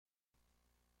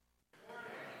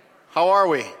How are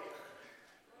we?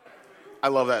 I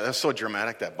love that. That's so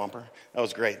dramatic, that bumper. That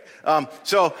was great.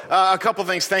 A couple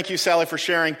things. Thank you, Sally, for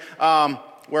sharing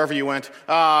wherever you went.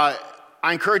 I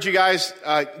encourage you guys,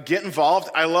 get involved.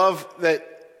 I love that,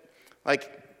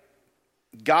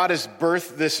 God has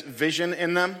birthed this vision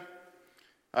in them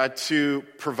to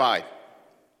provide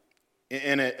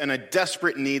in a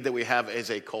desperate need that we have as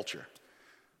a culture,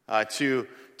 to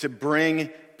bring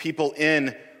people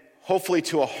in, hopefully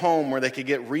to a home where they can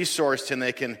get resourced and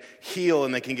they can heal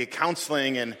and they can get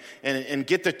counseling and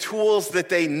get the tools that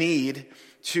they need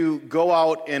to go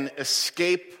out and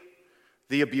escape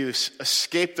the abuse,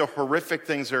 escape the horrific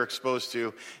things they're exposed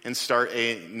to, and start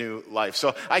a new life.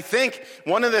 So I think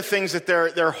one of the things that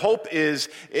their hope is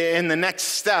in the next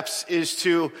steps is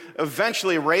to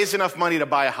eventually raise enough money to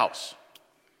buy a house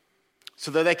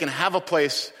so that they can have a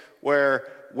place where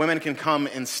women can come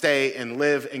and stay and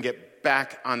live and get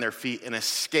back on their feet and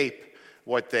escape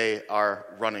what they are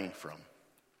running from.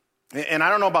 And I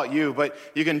don't know about you, but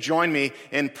you can join me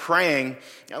in praying.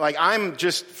 I'm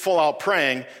just full out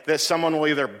praying that someone will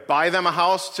either buy them a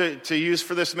house to use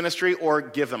for this ministry or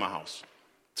give them a house.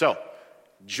 So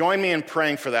join me in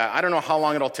praying for that. I don't know how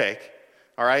long it'll take.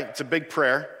 All right. It's a big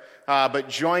prayer. But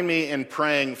join me in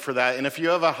praying for that. And if you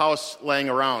have a house laying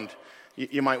around,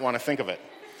 you might want to think of it.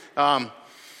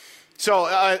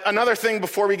 Another thing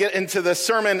before we get into the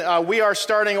sermon, we are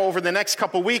starting over the next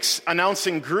couple weeks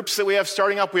announcing groups that we have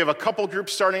starting up. We have a couple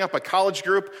groups starting up, a college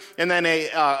group, and then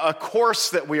a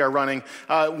course that we are running.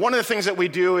 One of the things that we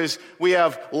do is we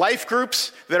have life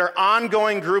groups that are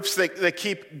ongoing groups that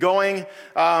keep going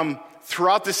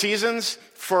throughout the seasons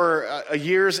for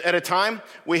years at a time.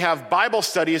 We have Bible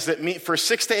studies that meet for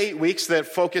 6 to 8 weeks that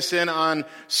focus in on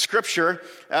Scripture,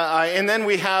 and then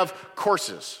we have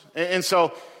courses. And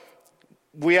so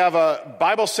we have a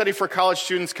Bible study for college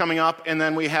students coming up, and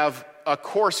then we have a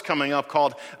course coming up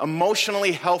called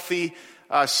Emotionally Healthy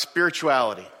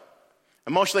Spirituality,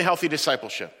 Emotionally Healthy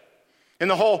Discipleship. And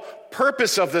the whole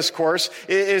purpose of this course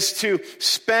is to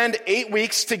spend 8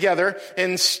 weeks together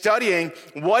in studying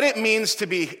what it means to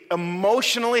be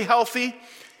emotionally healthy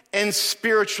and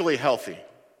spiritually healthy.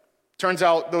 Turns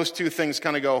out those two things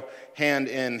kind of go hand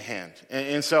in hand.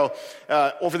 And so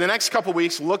over the next couple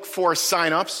weeks, look for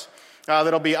sign-ups.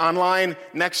 That'll be online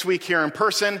next week here in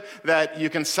person, that you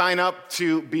can sign up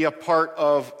to be a part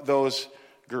of those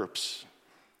groups.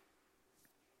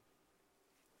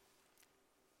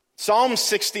 Psalm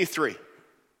 63.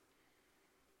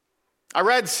 I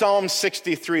read Psalm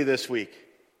 63 this week,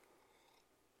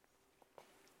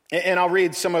 and I'll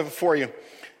read some of it for you.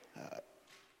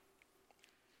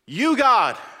 You,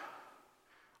 God,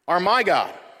 are my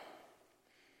God.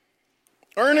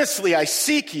 Earnestly I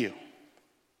seek you.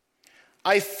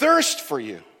 I thirst for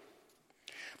you.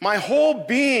 My whole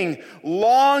being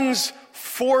longs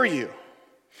for you.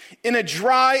 In a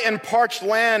dry and parched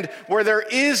land where there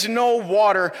is no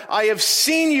water, I have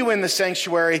seen you in the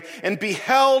sanctuary and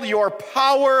beheld your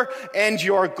power and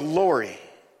your glory.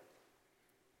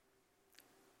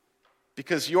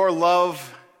 Because your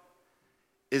love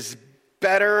is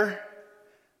better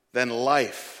than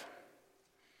life.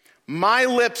 My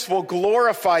lips will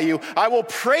glorify you. I will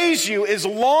praise you as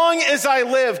long as I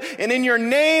live, and in your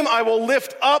name I will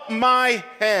lift up my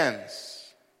hands.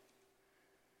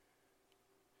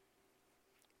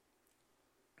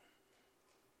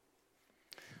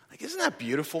 Isn't that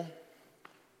beautiful?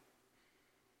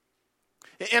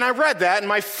 And I read that, and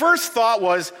my first thought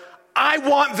was, I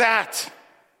want that.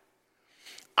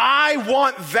 I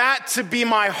want that to be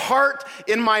my heart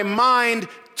and my mind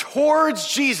towards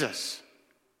Jesus.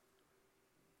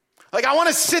 I want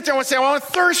to sit there and say, I want to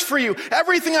thirst for you.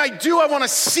 Everything I do, I want to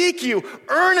seek you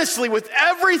earnestly with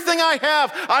everything I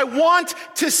have. I want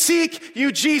to seek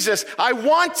you, Jesus. I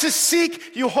want to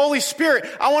seek you, Holy Spirit.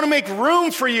 I want to make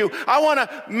room for you. I want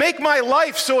to make my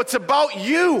life so it's about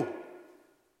you.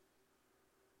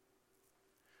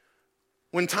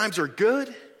 When times are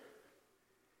good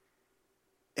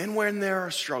and when there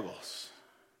are struggles.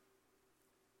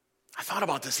 I thought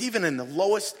about this, even in the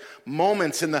lowest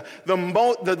moments, in the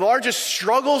largest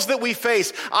struggles that we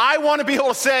face. I want to be able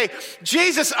to say,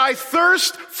 Jesus, I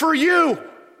thirst for you.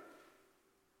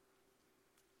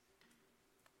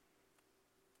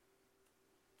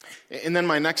 And then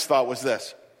my next thought was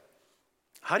this.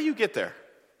 How do you get there?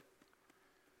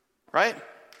 Right?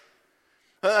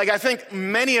 I think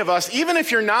many of us, even if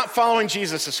you're not following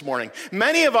Jesus this morning,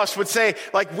 many of us would say,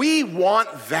 we want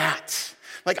that.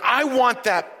 I want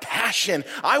that passion.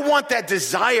 I want that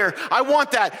desire. I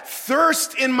want that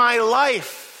thirst in my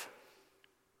life.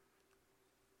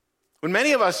 When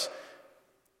many of us,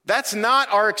 that's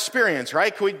not our experience,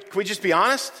 right? Can we just be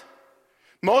honest?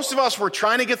 Most of us were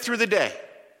trying to get through the day.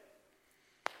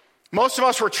 Most of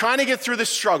us were trying to get through the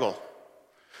struggle.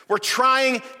 We're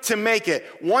trying to make it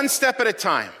one step at a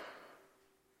time.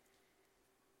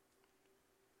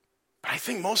 But I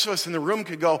think most of us in the room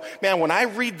could go, man, when I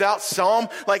read that psalm,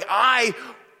 like I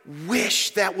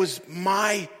wish that was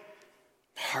my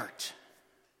heart.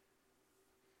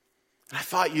 And I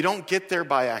thought, you don't get there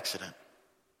by accident.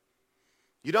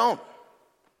 You don't.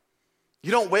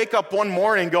 You don't wake up one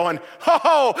morning going,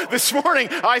 oh, this morning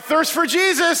I thirst for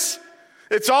Jesus.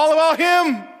 It's all about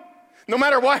him. No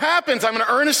matter what happens, I'm going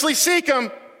to earnestly seek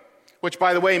him. Which,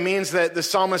 by the way, means that the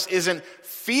psalmist isn't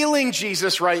feeling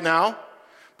Jesus right now.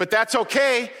 But that's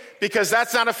okay, because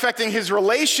that's not affecting his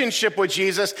relationship with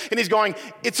Jesus. And he's going,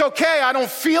 it's okay, I don't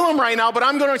feel him right now, but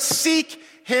I'm going to seek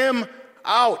him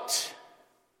out.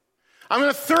 I'm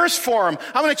going to thirst for him.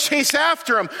 I'm going to chase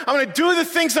after him. I'm going to do the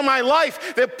things in my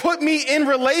life that put me in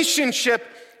relationship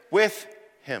with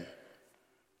him.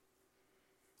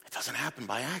 It doesn't happen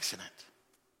by accident.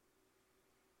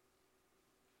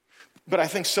 But I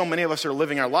think so many of us are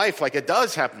living our life like it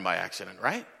does happen by accident,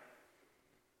 right?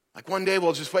 Like one day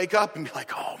we'll just wake up and be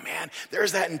like, oh man,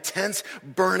 there's that intense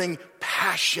burning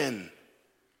passion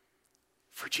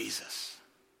for Jesus.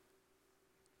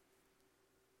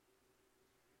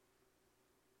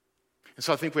 And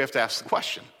so I think we have to ask the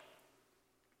question,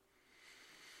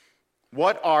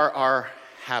 what are our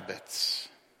habits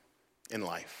in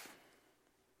life?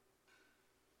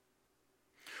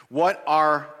 What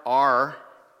are our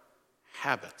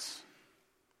habits?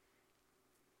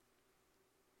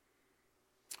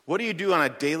 What do you do on a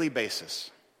daily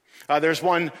basis? There's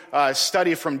one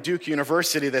study from Duke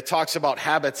University that talks about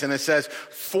habits, and it says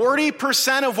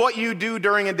 40% of what you do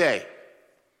during a day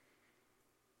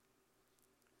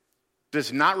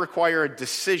does not require a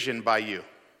decision by you.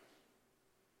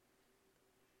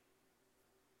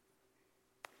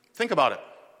 Think about it.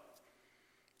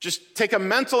 Just take a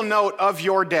mental note of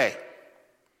your day.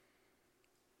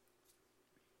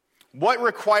 What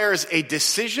requires a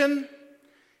decision,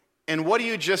 and what do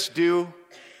you just do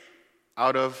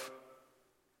out of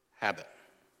habit?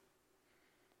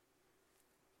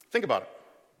 Think about it.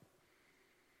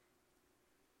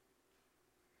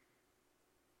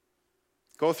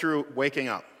 Go through waking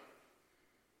up.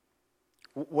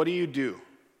 What do you do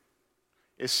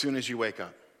as soon as you wake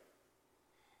up?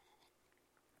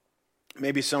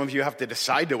 Maybe some of you have to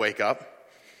decide to wake up,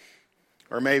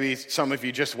 or maybe some of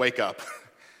you just wake up.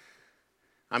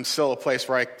 I'm still a place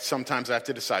where sometimes I have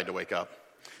to decide to wake up.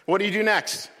 What do you do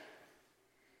next?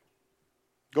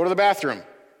 Go to the bathroom.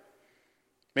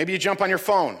 Maybe you jump on your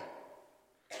phone.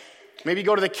 Maybe you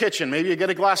go to the kitchen. Maybe you get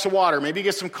a glass of water. Maybe you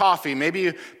get some coffee. Maybe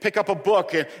you pick up a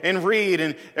book and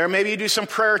read. Or maybe you do some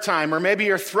prayer time. Or maybe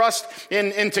you're thrust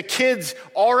into kids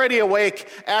already awake,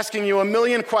 asking you a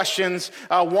million questions,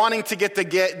 wanting to get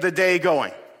the day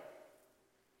going.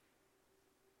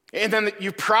 And then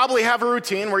you probably have a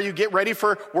routine where you get ready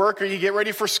for work, or you get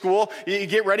ready for school. You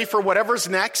get ready for whatever's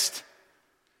next.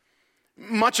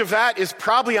 Much of that is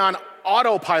probably on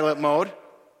autopilot mode.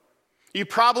 You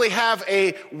probably have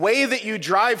a way that you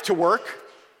drive to work.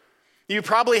 You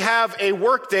probably have a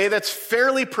work day that's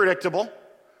fairly predictable.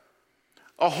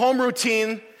 A home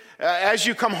routine as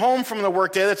you come home from the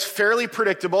work day that's fairly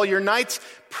predictable. Your nights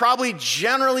probably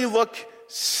generally look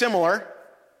similar.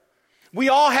 We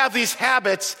all have these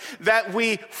habits that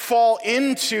we fall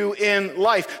into in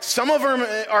life. Some of them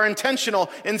are intentional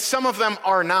and some of them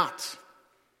are not.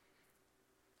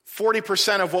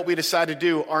 40% of what we decide to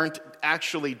do aren't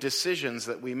actually decisions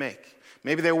that we make.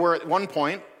 Maybe they were at one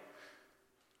point,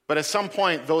 but at some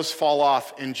point those fall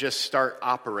off and just start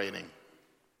operating.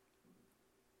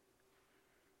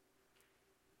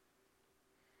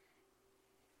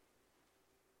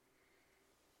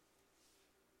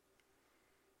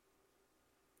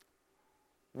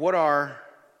 What are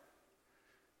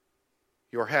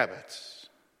your habits?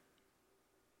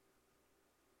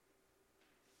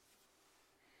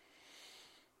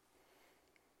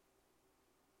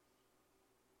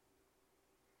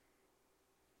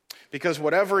 Because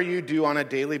whatever you do on a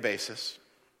daily basis,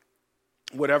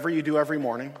 whatever you do every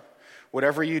morning,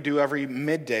 whatever you do every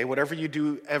midday, whatever you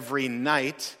do every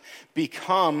night,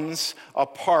 becomes a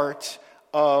part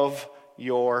of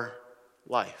your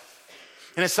life.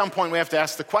 And at some point we have to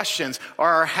ask the questions,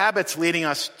 are our habits leading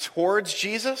us towards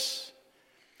Jesus?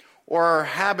 Or are our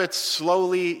habits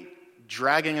slowly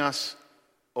dragging us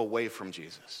away from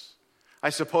Jesus?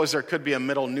 I suppose there could be a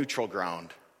middle neutral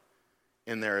ground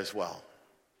in there as well.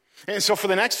 And so for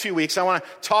the next few weeks, I want to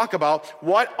talk about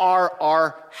what are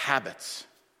our habits.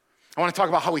 I want to talk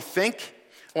about how we think.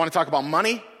 I want to talk about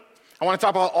money. I want to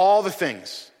talk about all the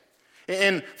things.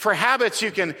 And for habits,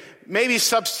 you can maybe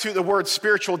substitute the word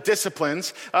spiritual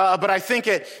disciplines, but I think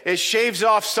it shaves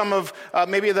off some of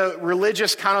maybe the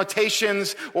religious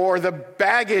connotations or the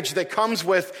baggage that comes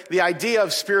with the idea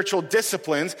of spiritual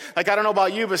disciplines. Like, I don't know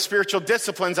about you, but spiritual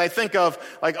disciplines, I think of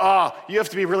like, you have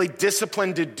to be really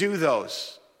disciplined to do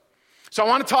those. So I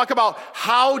want to talk about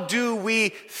how do we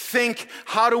think,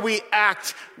 how do we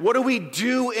act, what do we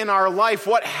do in our life,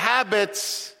 what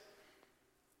habits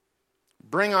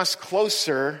bring us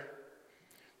closer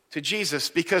to Jesus,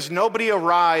 because nobody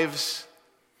arrives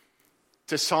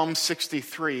to Psalm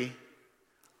 63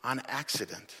 on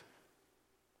accident.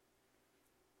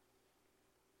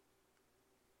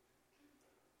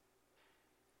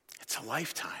 It's a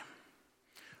lifetime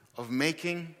of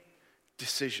making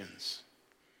decisions,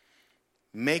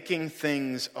 making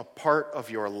things a part of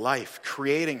your life,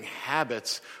 creating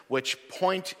habits which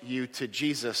point you to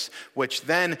Jesus, which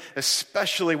then,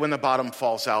 especially when the bottom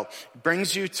falls out,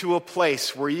 brings you to a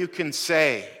place where you can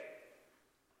say,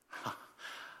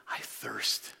 I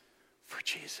thirst for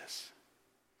Jesus.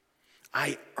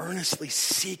 I earnestly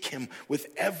seek him with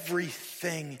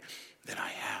everything that I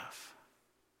have.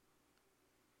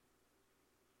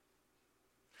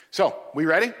 So, we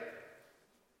ready?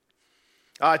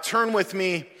 Turn with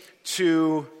me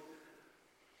to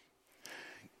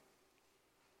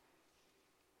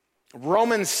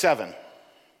Romans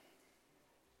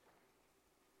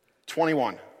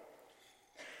 7:21.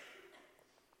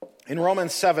 In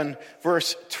Romans 7,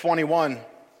 verse 21,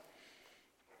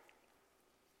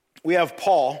 we have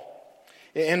Paul,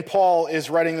 and Paul is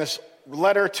writing this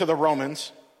letter to the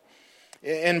Romans,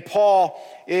 and Paul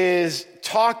is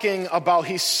talking about,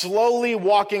 he's slowly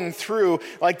walking through,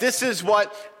 like, this is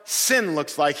what sin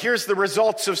looks like. Here's the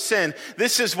results of sin.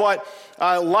 This is what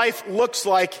life looks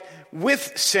like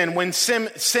with sin, when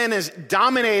sin is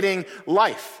dominating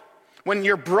life. When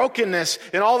your brokenness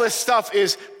and all this stuff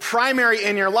is primary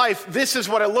in your life, this is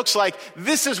what it looks like.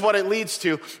 This is what it leads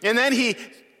to. And then he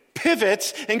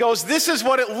pivots and goes, this is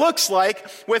what it looks like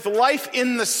with life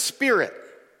in the Spirit.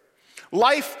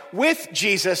 Life with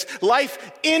Jesus,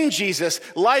 life in Jesus,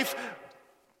 life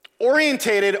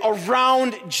orientated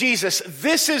around Jesus.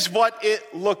 This is what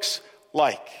it looks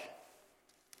like.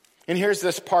 And here's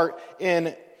this part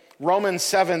in Romans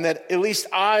 7 that at least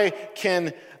I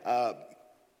can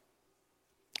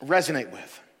resonate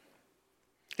with.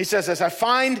 He says this, I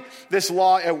find this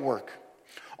law at work.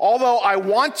 Although I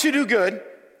want to do good,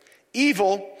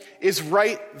 evil is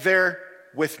right there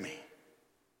with me.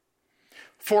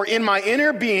 For in my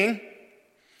inner being,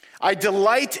 I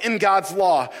delight in God's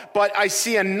law, but I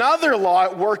see another law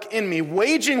at work in me,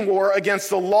 waging war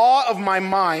against the law of my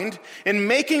mind and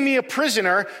making me a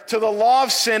prisoner to the law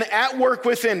of sin at work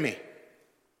within me.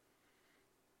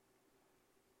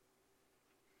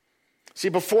 See,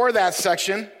 before that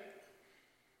section,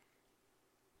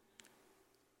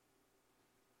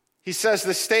 he says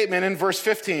this statement in verse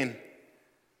 15.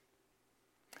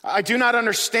 I do not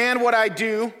understand what I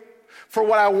do, for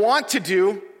what I want to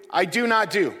do, I do not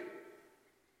do.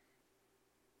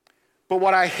 But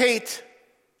what I hate,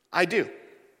 I do.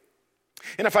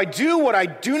 And if I do what I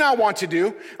do not want to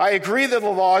do, I agree that the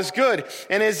law is good.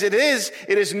 And as it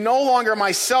is no longer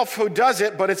myself who does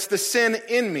it, but it's the sin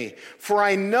in me. For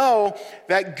I know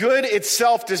that good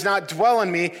itself does not dwell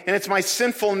in me, and it's my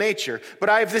sinful nature. But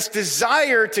I have this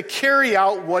desire to carry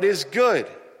out what is good.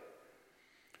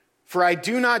 For I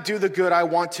do not do the good I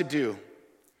want to do,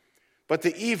 but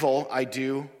the evil I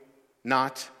do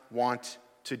not want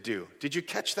to do. Did you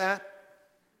catch that?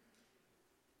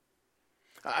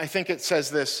 I think it says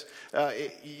this.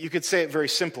 You could say it very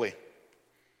simply.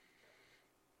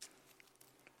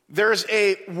 There's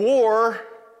a war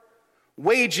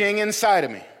waging inside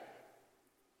of me.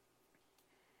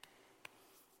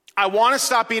 I want to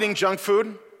stop eating junk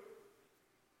food,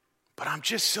 but I'm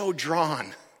just so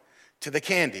drawn to the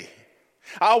candy.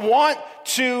 I want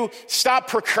to stop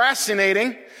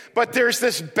procrastinating, but there's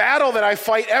this battle that I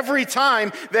fight every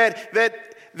time that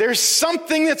there's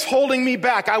something that's holding me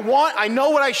back. I know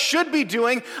what I should be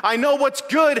doing. I know what's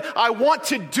good. I want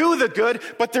to do the good,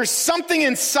 but there's something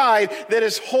inside that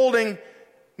is holding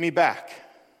me back.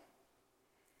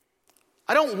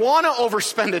 I don't want to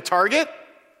overspend at Target,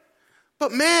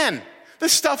 but man,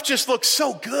 this stuff just looks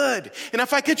so good. And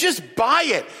if I could just buy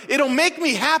it, it'll make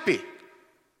me happy.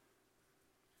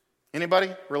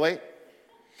 Anybody relate?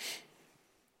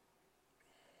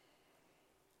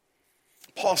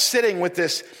 Paul's sitting with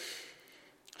this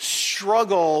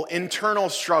struggle, internal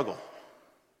struggle.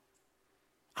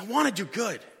 I want to do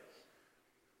good.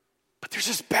 But there's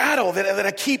this battle that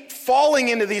I keep falling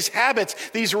into these habits,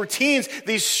 these routines,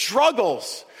 these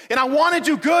struggles. And I want to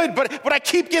do good, but I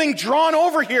keep getting drawn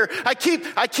over here.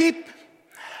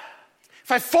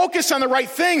 If I focus on the right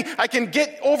thing, I can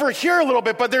get over here a little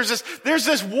bit, but there's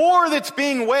this war that's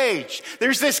being waged.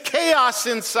 There's this chaos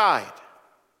inside.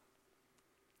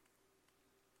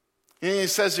 And he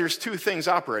says there's two things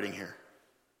operating here.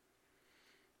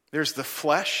 There's the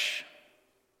flesh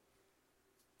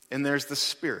and there's the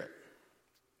spirit.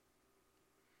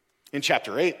 In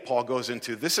chapter 8, Paul goes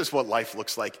into this is what life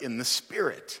looks like in the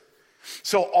spirit.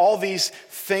 So all these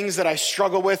things that I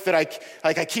struggle with, that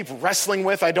I keep wrestling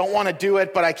with, I don't want to do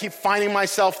it, but I keep finding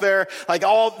myself there, like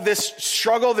all this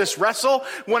struggle, this wrestle,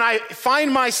 when I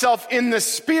find myself in the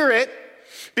spirit,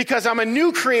 because I'm a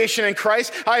new creation in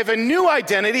Christ, I have a new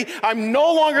identity, I'm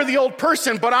no longer the old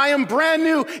person, but I am brand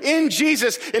new in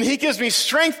Jesus, and he gives me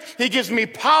strength, he gives me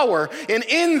power, and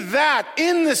in that,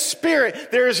 in the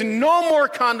spirit, there is no more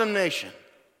condemnation.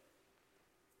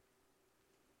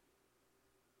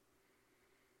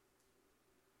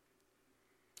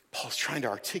 Paul's trying to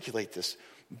articulate this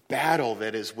battle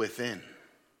that is within.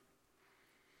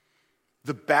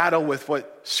 The battle with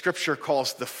what Scripture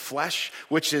calls the flesh,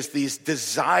 which is these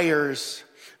desires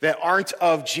that aren't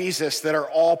of Jesus, that are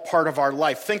all part of our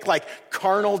life. Think like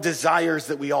carnal desires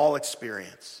that we all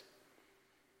experience.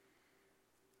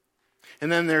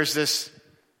 And then there's this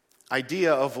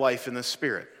idea of life in the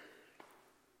Spirit.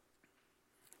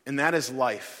 And that is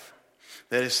life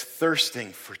that is thirsting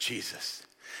for Jesus,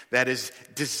 that is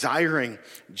desiring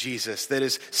Jesus, that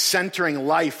is centering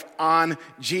life on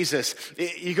Jesus.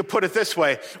 You could put it this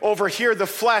way. Over here, the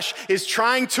flesh is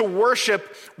trying to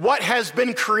worship what has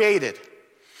been created.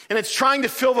 And it's trying to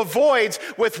fill the voids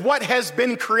with what has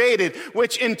been created,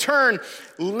 which in turn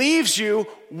leaves you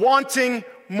wanting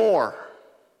more.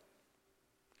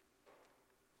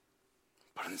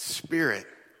 But in the Spirit,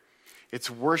 it's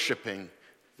worshiping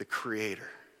the Creator.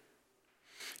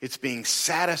 It's being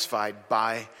satisfied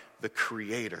by the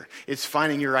Creator. It's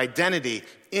finding your identity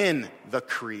in the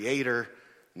Creator,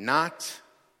 not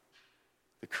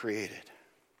the created.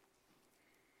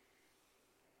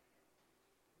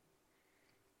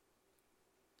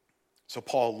 So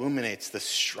Paul illuminates the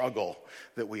struggle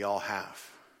that we all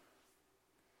have.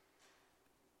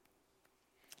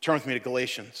 Turn with me to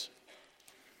Galatians.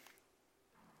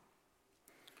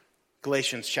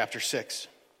 Galatians chapter 6.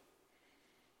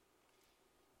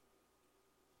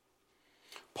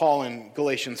 Paul in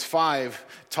Galatians 5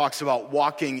 talks about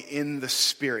walking in the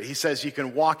Spirit. He says you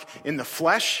can walk in the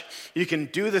flesh. You can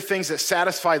do the things that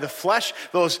satisfy the flesh,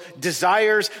 those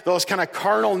desires, those kind of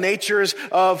carnal natures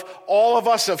of all of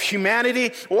us, of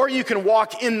humanity, or you can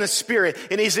walk in the Spirit.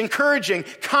 And he's encouraging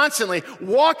constantly,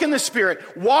 walk in the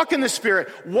Spirit, walk in the Spirit,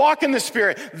 walk in the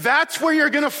Spirit. That's where you're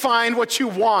going to find what you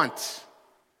want.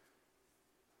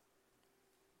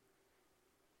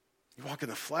 You walk in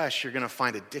the flesh, you're going to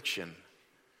find addiction.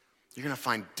 You're going to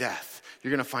find death.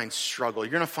 You're going to find struggle.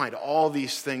 You're going to find all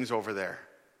these things over there.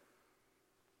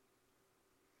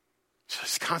 So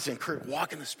it's constant encouragement.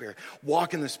 Walk in the Spirit.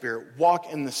 Walk in the Spirit.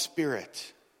 Walk in the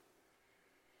Spirit.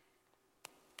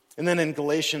 And then in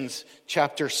Galatians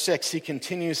chapter 6, he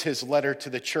continues his letter to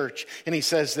the church. And he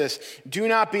says this, do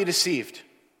not be deceived.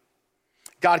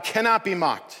 God cannot be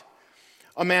mocked.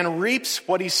 A man reaps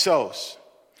what he sows.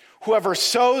 Whoever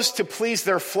sows to please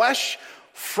their flesh,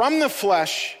 from the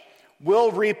flesh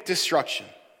will reap destruction.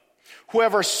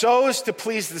 Whoever sows to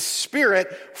please the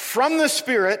Spirit, from the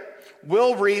Spirit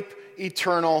will reap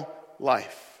eternal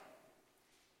life.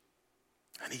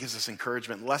 And he gives us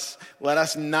encouragement. Let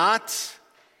us not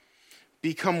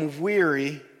become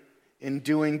weary in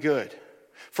doing good.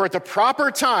 For at the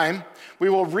proper time, we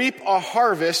will reap a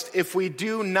harvest if we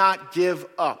do not give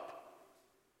up.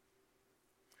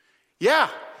 Yeah,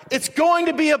 it's going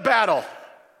to be a battle.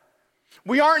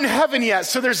 We aren't in heaven yet,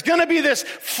 so there's going to be this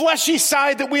fleshy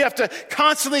side that we have to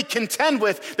constantly contend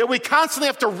with, that we constantly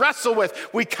have to wrestle with.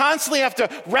 We constantly have to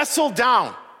wrestle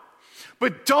down.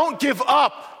 But don't give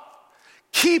up.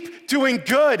 Keep doing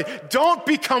good. Don't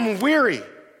become weary.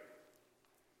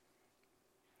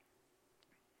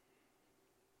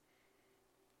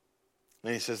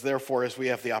 Then he says, therefore, as we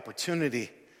have the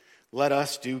opportunity, let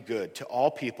us do good to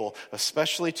all people,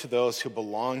 especially to those who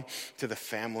belong to the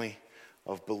family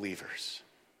of believers.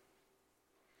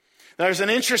 Now, there's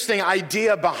an interesting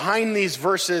idea behind these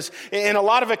verses, and a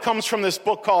lot of it comes from this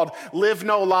book called Live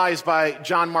No Lies by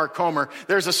John Mark Comer.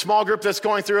 There's a small group that's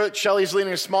going through it. Shelley's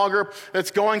leading a small group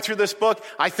that's going through this book.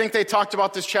 I think they talked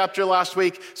about this chapter last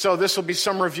week, so this will be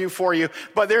some review for you.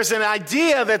 But there's an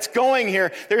idea that's going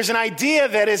here. There's an idea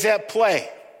that is at play.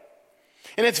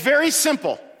 And it's very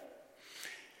simple.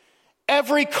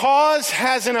 Every cause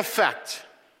has an effect.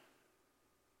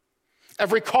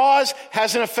 Every cause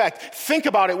has an effect. Think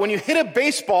about it. When you hit a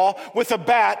baseball with a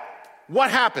bat,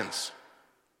 what happens?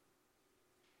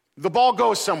 The ball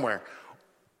goes somewhere.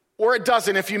 Or it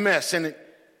doesn't if you miss, and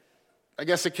I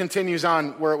guess it continues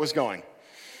on where it was going.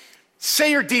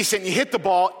 Say you're decent, you hit the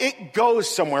ball, it goes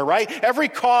somewhere, right? Every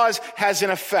cause has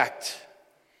an effect.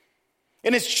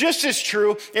 And it's just as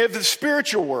true in the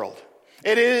spiritual world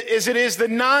as it is the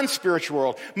non-spiritual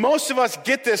world. Most of us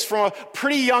get this from a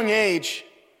pretty young age.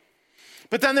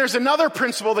 But then there's another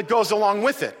principle that goes along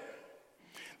with it.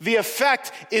 The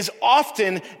effect is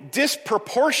often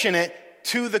disproportionate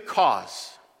to the cause.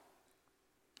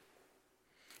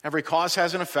 Every cause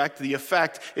has an effect. The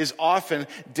effect is often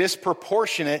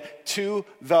disproportionate to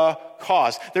the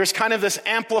cause. There's kind of this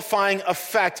amplifying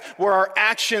effect where our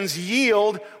actions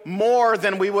yield more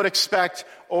than we would expect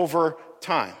over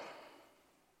time.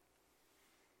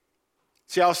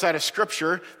 See, outside of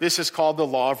Scripture, this is called the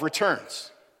law of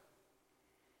returns.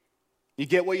 You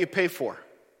get what you pay for.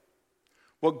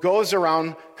 What goes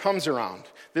around comes around.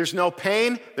 There's no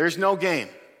pain, there's no gain.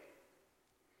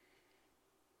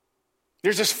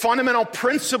 There's this fundamental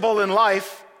principle in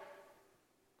life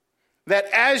that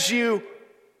as you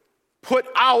put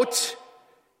out,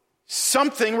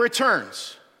 something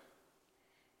returns.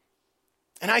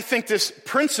 And I think this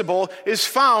principle is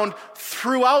found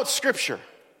throughout Scripture.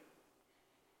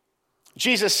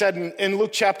 Jesus said in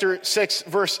Luke chapter 6,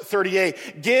 verse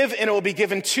 38, "Give and it will be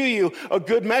given to you. A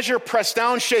good measure pressed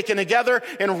down, shaken together,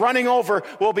 and running over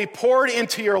will be poured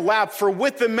into your lap. For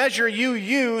with the measure you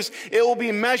use, it will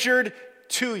be measured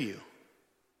to you."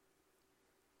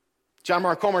 John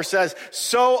Mark Comer says,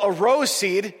 sow a rose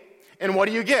seed, and what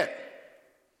do you get?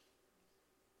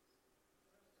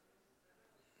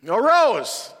 A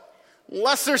rose.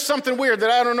 Unless there's something weird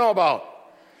that I don't know about.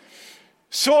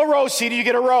 Sow a rose seed, you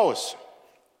get a rose.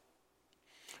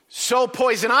 Sow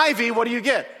poison ivy, what do you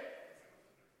get?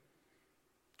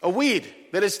 A weed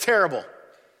that is terrible,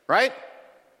 right?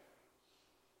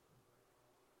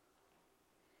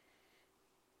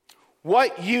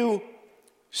 What you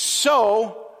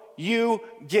sow, you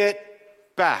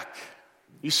get back.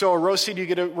 You sow a rose seed, you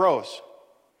get a rose.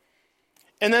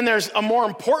 And then there's a more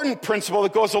important principle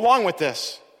that goes along with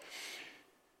this.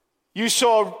 You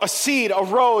sow a seed, a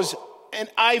rose, an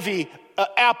ivy, an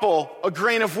apple, a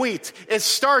grain of wheat. It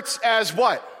starts as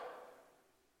what?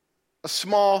 A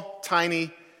small,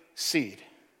 tiny seed.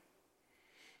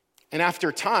 And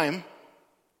after time,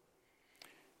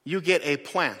 you get a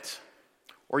plant,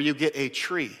 or you get a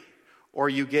tree, or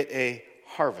you get a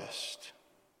harvest.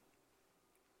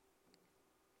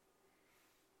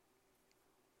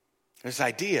 This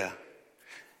idea,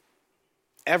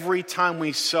 every time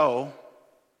we sow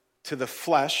to the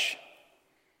flesh,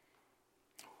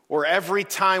 or every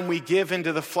time we give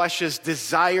into the flesh's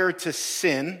desire to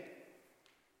sin,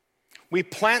 we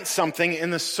plant something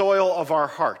in the soil of our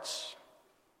hearts.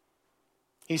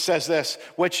 He says this,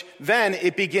 which then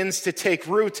it begins to take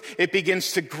root, it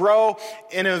begins to grow,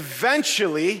 and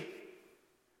eventually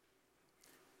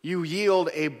you yield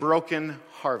a broken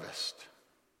harvest.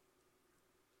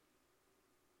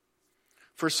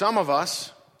 For some of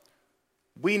us,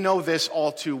 we know this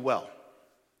all too well,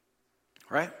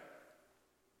 right?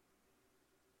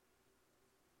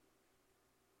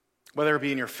 Whether it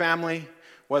be in your family,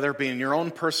 whether it be in your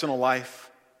own personal life,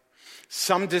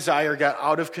 some desire got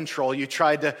out of control. You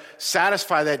tried to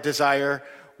satisfy that desire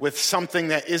with something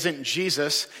that isn't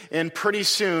Jesus, and pretty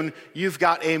soon you've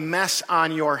got a mess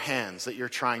on your hands that you're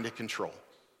trying to control.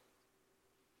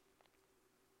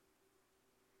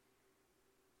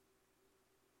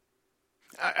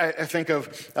 I think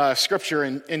of scripture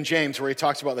in James where he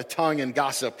talks about the tongue and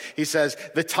gossip. He says,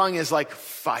 the tongue is like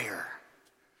fire.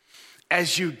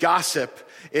 As you gossip,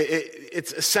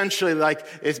 it's essentially like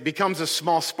it becomes a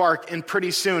small spark, and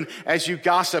pretty soon, as you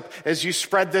gossip, as you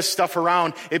spread this stuff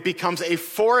around, it becomes a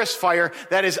forest fire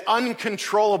that is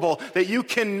uncontrollable, that you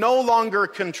can no longer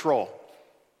control.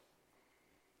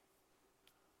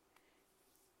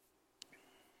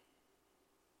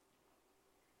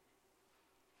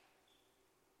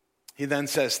 He then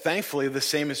says, thankfully, the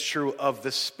same is true of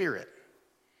the Spirit.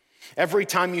 Every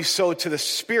time you sow to the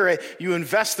Spirit, you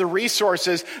invest the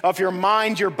resources of your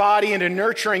mind, your body, into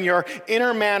nurturing your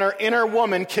inner man or inner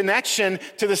woman connection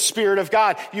to the Spirit of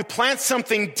God. You plant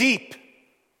something deep,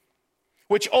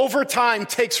 which over time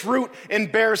takes root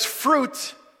and bears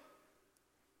fruit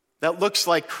that looks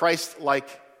like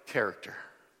Christ-like character.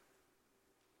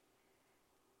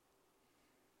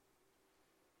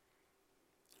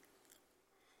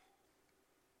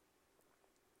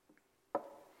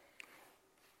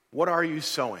 What are you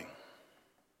sowing?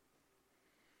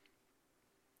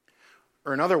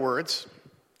 Or in other words,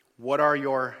 what are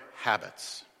your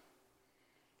habits?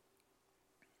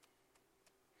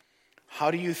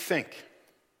 How do you think?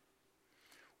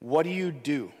 What do you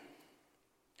do?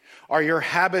 Are your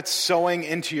habits sowing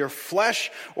into your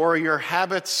flesh, or are your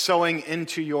habits sowing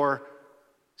into your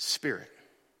spirit?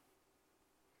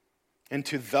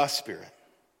 Into the Spirit?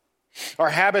 Are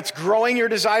habits growing your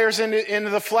desires into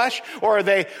the flesh, or are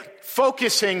they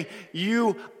focusing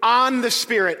you on the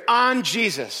Spirit, on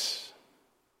Jesus?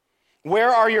 Where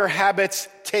are your habits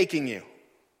taking you?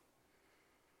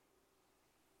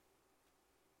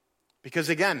 Because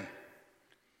again,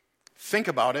 think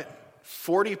about it.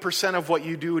 40% of what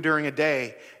you do during a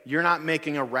day, you're not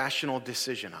making a rational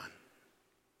decision on.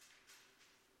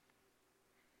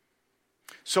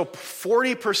 So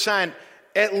 40%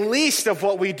 at least of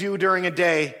what we do during a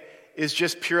day is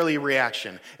just purely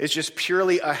reaction. It's just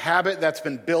purely a habit that's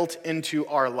been built into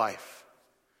our life.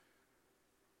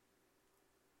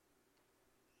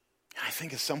 I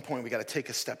think at some point we got to take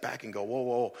a step back and go,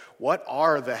 whoa, what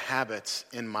are the habits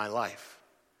in my life?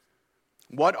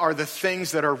 What are the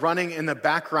things that are running in the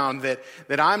background that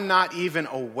I'm not even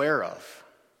aware of?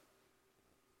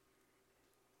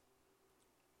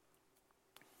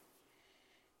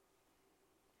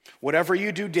 Whatever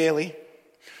you do daily,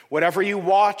 whatever you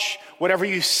watch, whatever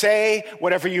you say,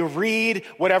 whatever you read,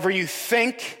 whatever you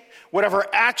think, whatever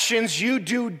actions you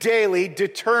do daily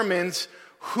determines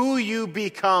who you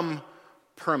become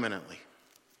permanently.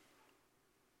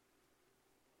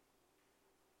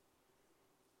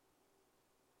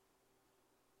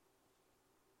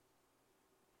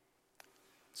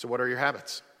 So what are your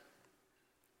habits?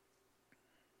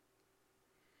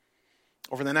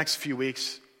 Over the next few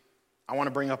weeks, I want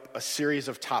to bring up a series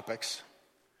of topics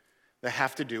that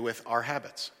have to do with our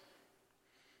habits.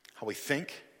 How we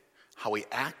think, how we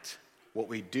act, what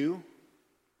we do.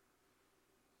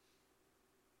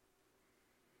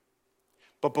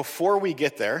 But before we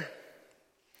get there,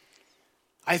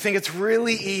 I think it's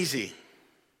really easy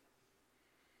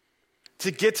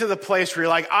to get to the place where you're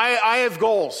like, I have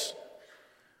goals.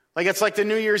 Like it's like the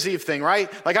New Year's Eve thing,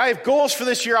 right? Like I have goals for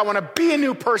this year. I want to be a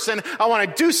new person. I want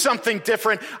to do something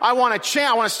different. I want to change.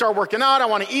 I want to start working out. I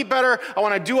want to eat better. I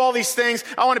want to do all these things.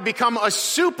 I want to become a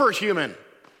superhuman.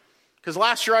 Because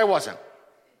last year I wasn't.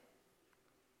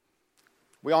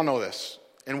 We all know this.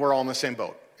 And we're all in the same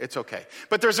boat. It's okay.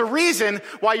 But there's a reason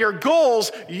why your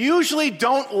goals usually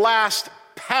don't last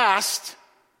past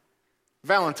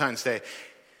Valentine's Day.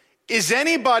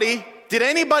 Did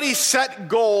anybody set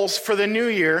goals for the new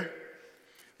year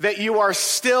that you are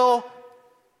still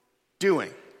doing?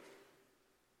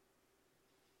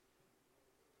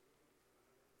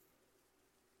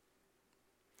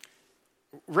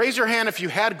 Raise your hand if you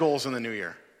had goals in the new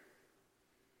year.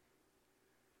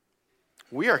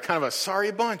 We are kind of a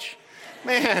sorry bunch.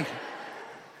 Man,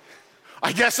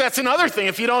 I guess that's another thing.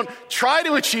 If you don't try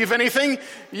to achieve anything,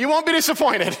 you won't be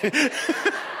disappointed.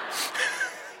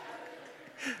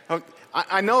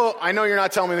 I know you're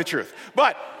not telling me the truth.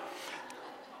 But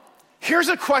here's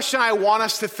a question I want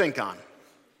us to think on.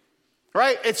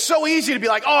 Right? It's so easy to be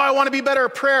like, I want to be better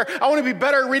at prayer. I want to be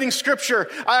better at reading scripture.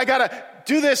 I got to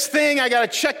do this thing. I got to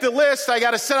check the list. I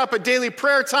got to set up a daily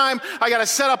prayer time. I got to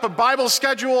set up a Bible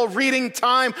schedule, reading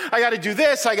time. I got to do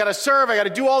this. I got to serve. I got to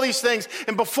do all these things.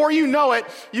 And before you know it,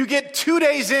 you get 2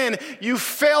 days in, you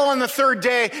fail on the third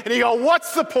day, and you go,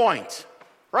 what's the point?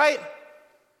 Right?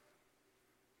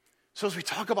 So as we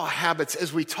talk about habits,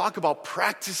 as we talk about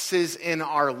practices in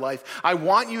our life, I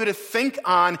want you to think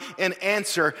on and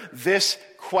answer this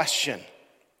question.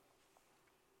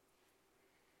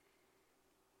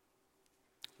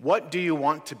 What do you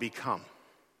want to become?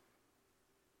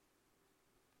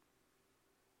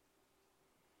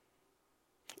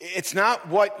 It's not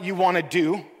what you want to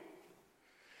do.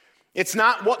 It's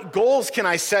not what goals can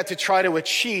I set to try to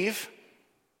achieve.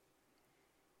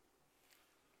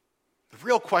 The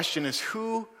real question is,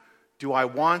 who do I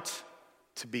want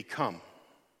to become?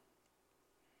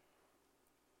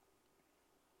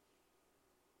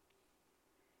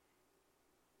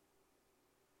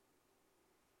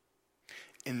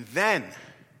 And then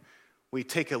we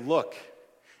take a look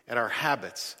at our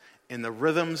habits and the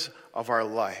rhythms of our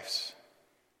lives.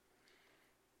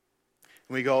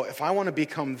 And we go, if I want to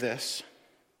become this,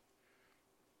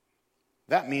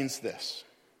 that means this.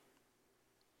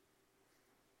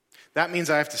 That means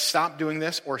I have to stop doing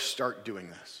this or start doing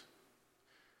this.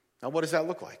 Now, what does that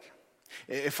look like?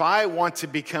 If I want to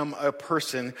become a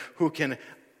person who can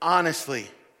honestly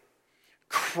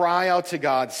cry out to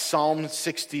God, Psalm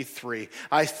 63,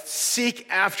 I seek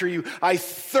after you, I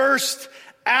thirst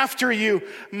after you.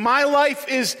 My life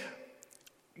is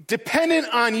dependent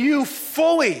on you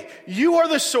fully. You are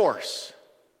the source.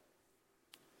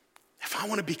 If I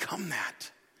want to become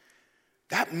that,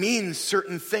 that means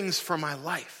certain things for my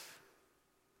life,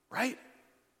 right?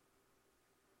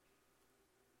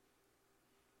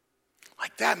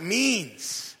 Like that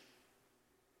means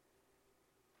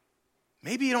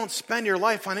maybe you don't spend your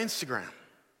life on Instagram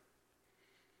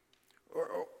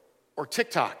or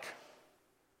TikTok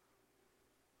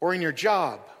or in your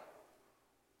job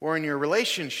or in your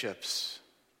relationships.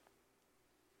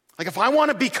 Like if I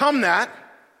want to become that,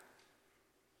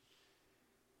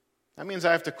 that means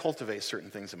I have to cultivate certain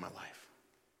things in my life.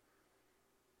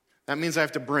 That means I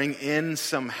have to bring in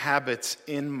some habits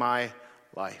in my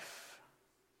life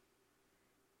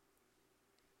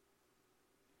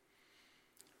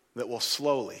that will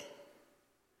slowly,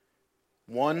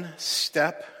 one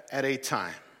step at a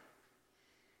time,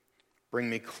 bring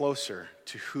me closer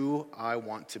to who I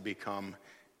want to become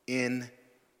in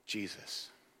Jesus.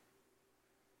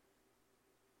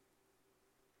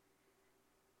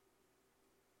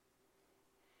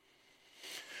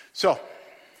 So,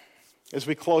 as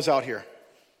we close out here,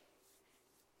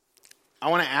 I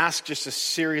want to ask just a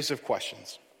series of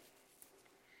questions.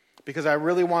 Because I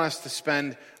really want us to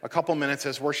spend a couple minutes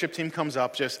as worship team comes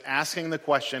up just asking the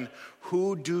question,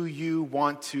 who do you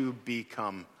want to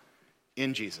become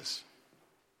in Jesus?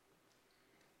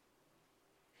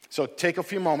 So take a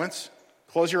few moments,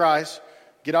 close your eyes,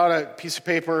 get out a piece of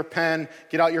paper, pen,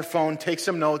 get out your phone, take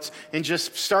some notes, and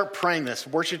just start praying this.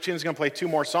 Worship team is going to play 2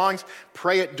 more songs.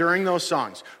 Pray it during those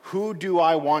songs. Who do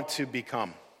I want to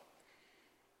become?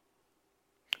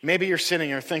 Maybe you're sitting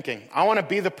here thinking, I want to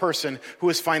be the person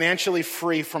who is financially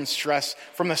free from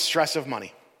the stress of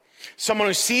money. Someone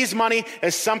who sees money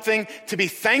as something to be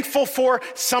thankful for,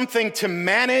 something to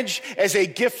manage as a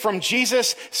gift from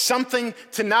Jesus, something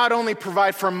to not only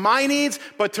provide for my needs,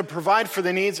 but to provide for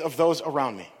the needs of those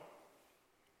around me.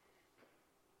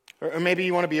 Or maybe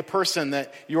you want to be a person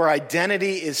that your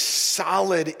identity is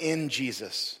solid in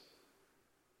Jesus.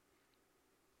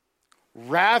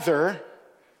 Rather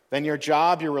than your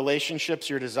job, your relationships,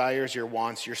 your desires, your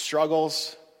wants, your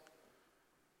struggles.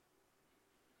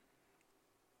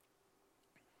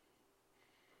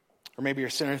 Or maybe you're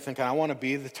sitting there thinking, I want to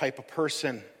be the type of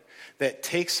person that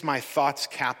takes my thoughts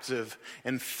captive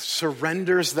and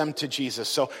surrenders them to Jesus.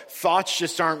 So thoughts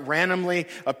just aren't randomly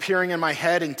appearing in my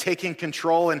head and taking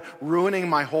control and ruining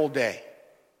my whole day.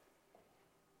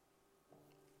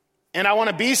 And I want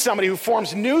to be somebody who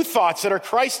forms new thoughts that are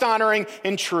Christ-honoring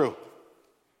and true.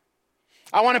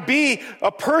 I want to be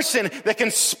a person that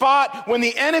can spot when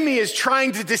the enemy is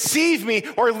trying to deceive me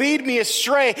or lead me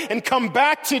astray and come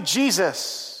back to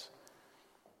Jesus.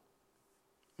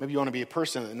 Maybe you want to be a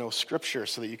person that knows Scripture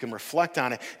so that you can reflect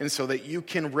on it and so that you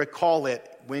can recall it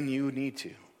when you need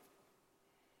to.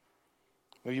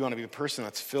 Maybe you want to be a person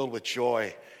that's filled with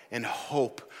joy and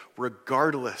hope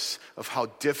regardless of how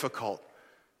difficult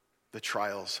the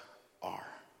trials are.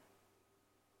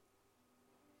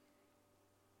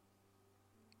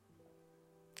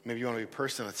 Maybe you want to be a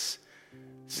person that's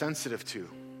sensitive to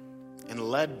and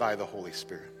led by the Holy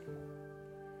Spirit.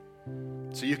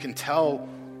 So you can tell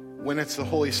when it's the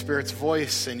Holy Spirit's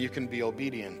voice and you can be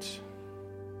obedient.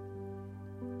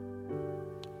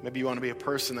 Maybe you want to be a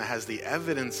person that has the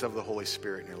evidence of the Holy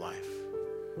Spirit in your life.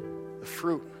 The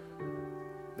fruit,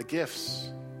 the gifts.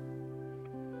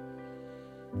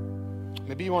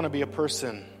 Maybe you want to be a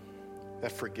person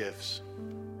that forgives.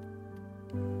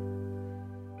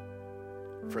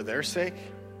 For their sake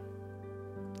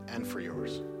and for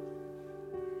yours.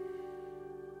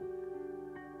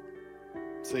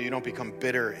 So you don't become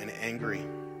bitter and angry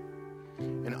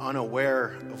and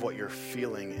unaware of what you're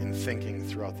feeling and thinking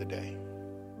throughout the day.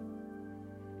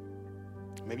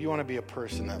 Maybe you want to be a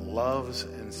person that loves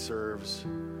and serves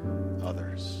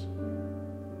others.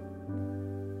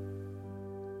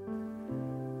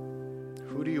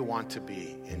 Who do you want to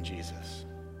be in Jesus?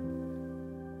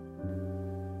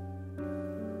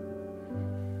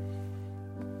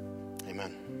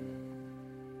 Amen.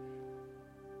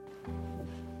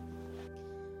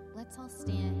 Let's all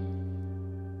stand.